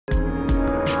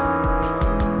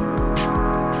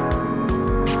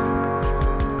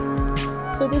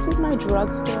So this is my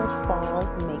drugstore fall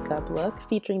makeup look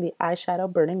featuring the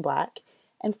eyeshadow Burning Black.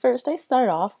 And first I start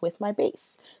off with my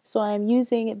base. So I'm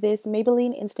using this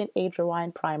Maybelline Instant Age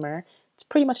Rewind Primer. It's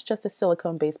pretty much just a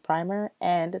silicone-based primer,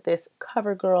 and this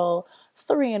Covergirl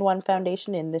 3-in-1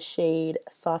 foundation in the shade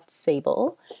Soft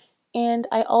Sable. And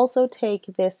I also take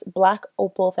this black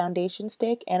Opal foundation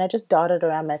stick and I just dot it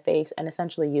around my face and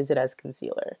essentially use it as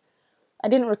concealer. I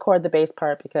didn't record the base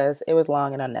part because it was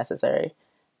long and unnecessary.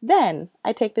 Then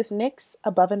I take this NYX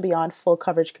Above and Beyond Full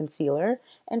Coverage Concealer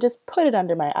and just put it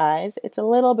under my eyes. It's a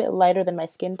little bit lighter than my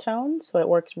skin tone, so it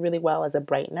works really well as a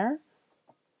brightener.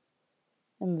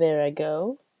 And there I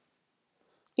go.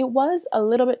 It was a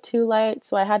little bit too light,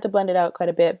 so I had to blend it out quite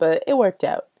a bit, but it worked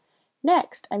out.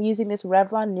 Next, I'm using this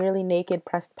Revlon Nearly Naked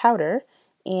Pressed Powder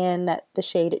in the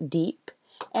shade Deep.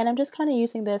 And I'm just kind of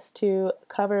using this to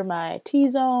cover my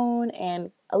T-zone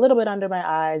and a little bit under my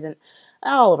eyes and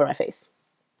all over my face.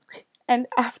 And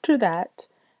after that,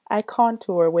 I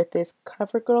contour with this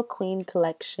CoverGirl Queen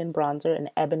Collection bronzer in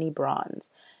Ebony Bronze.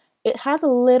 It has a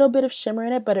little bit of shimmer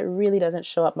in it, but it really doesn't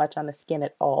show up much on the skin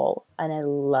at all, and I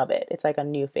love it. It's like a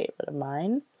new favorite of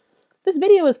mine. This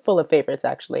video is full of favorites,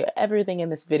 actually. Everything in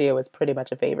this video is pretty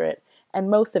much a favorite, and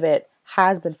most of it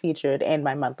has been featured in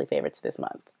my monthly favorites this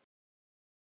month.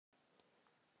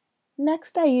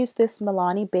 Next, I use this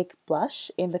Milani Baked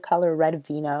Blush in the color Red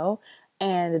Vino,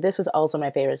 and this was also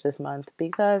my favorite this month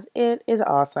because it is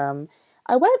awesome.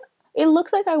 It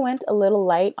looks like I went a little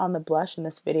light on the blush in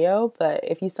this video, but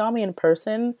if you saw me in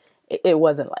person, it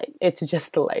wasn't light. It's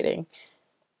just the lighting.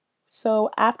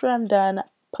 So after I'm done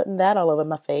putting that all over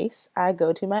my face, I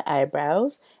go to my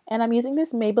eyebrows, and I'm using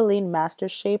this Maybelline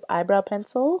Mastershape eyebrow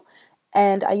pencil,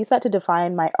 and I use that to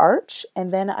define my arch,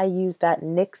 and then I use that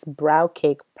NYX Brow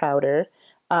Cake powder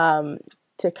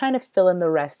to kind of fill in the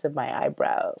rest of my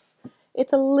eyebrows.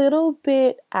 It's a little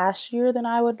bit ashier than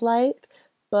I would like,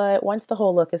 but once the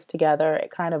whole look is together,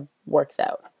 it kind of works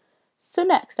out. So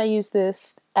next, I use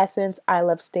this Essence I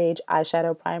Love Stage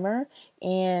eyeshadow primer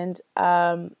and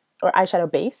or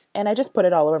eyeshadow base, and I just put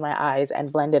it all over my eyes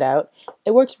and blend it out.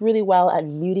 It works really well at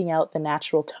muting out the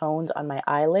natural tones on my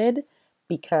eyelid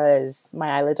because my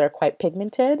eyelids are quite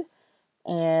pigmented.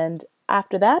 And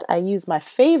after that, I use my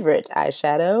favorite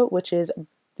eyeshadow, which is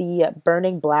the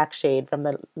Burning Black shade from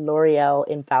the L'Oreal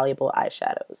Infallible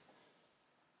eyeshadows.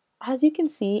 As you can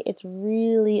see, it's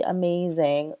really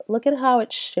amazing. Look at how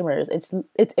it shimmers.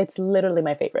 It's literally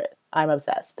my favorite. I'm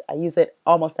obsessed. I use it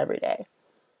almost every day.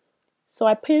 So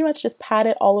I pretty much just pat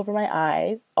it all over my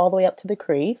eyes, all the way up to the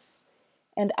crease.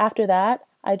 And after that,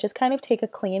 I just kind of take a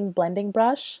clean blending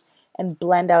brush and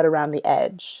blend out around the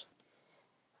edge.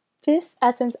 This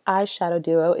Essence eyeshadow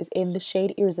duo is in the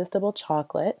shade Irresistible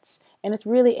Chocolates, and it's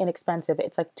really inexpensive.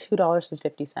 It's like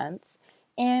 $2.50.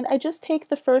 And I just take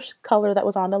the first color that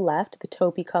was on the left, the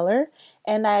taupey color,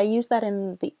 and I use that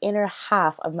in the inner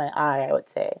half of my eye, I would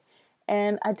say.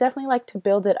 And I definitely like to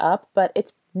build it up, but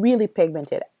it's really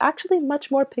pigmented. Actually,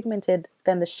 much more pigmented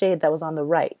than the shade that was on the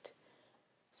right.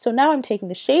 So now I'm taking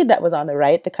the shade that was on the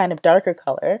right, the kind of darker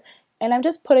color, and I'm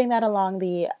just putting that along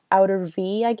the outer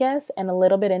V, I guess, and a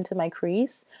little bit into my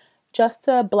crease, just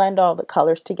to blend all the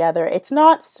colors together. It's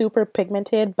not super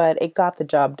pigmented, but it got the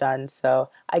job done, so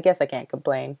I guess I can't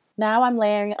complain. Now I'm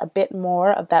layering a bit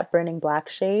more of that Burning Black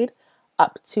shade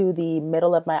up to the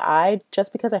middle of my eye,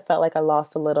 just because I felt like I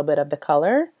lost a little bit of the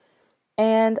color.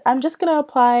 And I'm just going to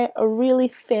apply a really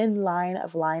thin line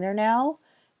of liner now,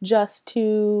 just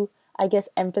to, I guess,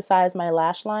 emphasize my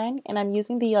lash line. And I'm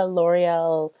using the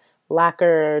L'Oreal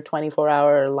Laquer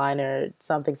 24-hour liner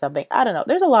something. I don't know.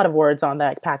 There's a lot of words on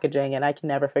that packaging and I can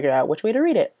never figure out which way to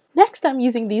read it. Next, I'm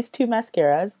using these two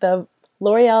mascaras, the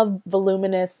L'Oreal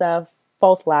Voluminous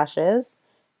False Lashes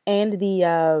and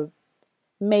the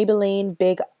Maybelline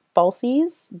Big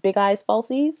Eyes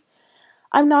Falsies.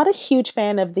 I'm not a huge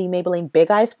fan of the Maybelline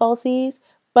Big Eyes Falsies,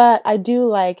 but I do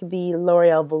like the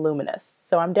L'Oreal Voluminous.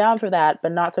 So I'm down for that,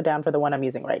 but not so down for the one I'm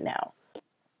using right now.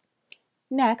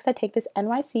 Next, I take this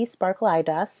NYC Sparkle Eye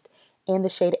Dust in the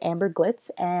shade Amber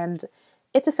Glitz, and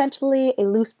it's essentially a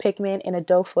loose pigment in a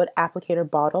doe foot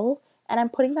applicator bottle, and I'm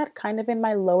putting that kind of in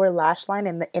my lower lash line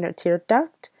in the inner tear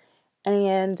duct.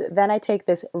 And then I take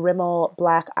this Rimmel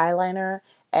black eyeliner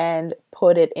and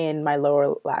put it in my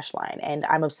lower lash line, and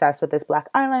I'm obsessed with this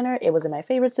black eyeliner. It was in my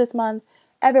favorites this month.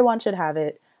 Everyone should have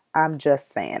it. I'm just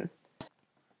saying.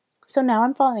 So now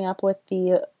I'm following up with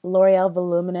the L'Oreal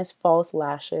Voluminous False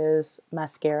Lashes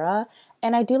mascara,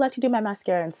 and I do like to do my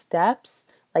mascara in steps,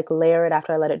 like layer it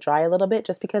after I let it dry a little bit,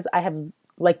 just because I have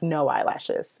like no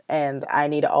eyelashes and I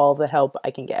need all the help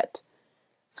I can get.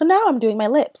 So now I'm doing my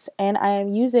lips, and I am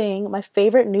using my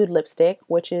favorite nude lipstick,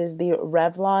 which is the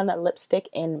Revlon lipstick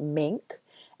in Mink.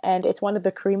 And it's one of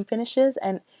the cream finishes,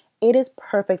 and it is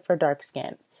perfect for dark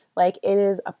skin. Like, it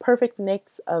is a perfect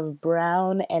mix of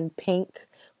brown and pink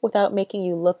without making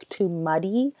you look too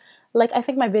muddy. Like, I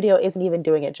think my video isn't even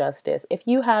doing it justice. If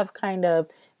you have kind of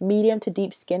medium to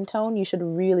deep skin tone, you should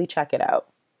really check it out.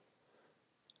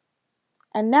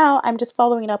 And now I'm just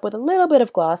following it up with a little bit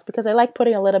of gloss because I like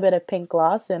putting a little bit of pink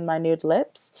gloss in my nude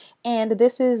lips. And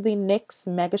this is the NYX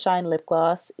Mega Shine Lip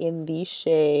Gloss in the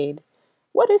shade...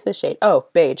 What is this shade? Oh,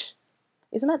 beige.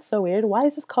 Isn't that so weird? Why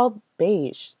is this called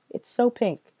beige? It's so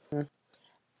pink.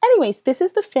 Anyways, this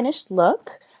is the finished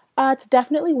look. It's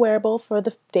definitely wearable for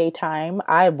the daytime.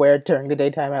 I wear it during the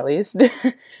daytime at least.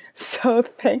 So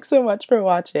thanks so much for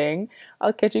watching.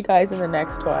 I'll catch you guys in the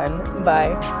next one.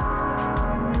 Bye.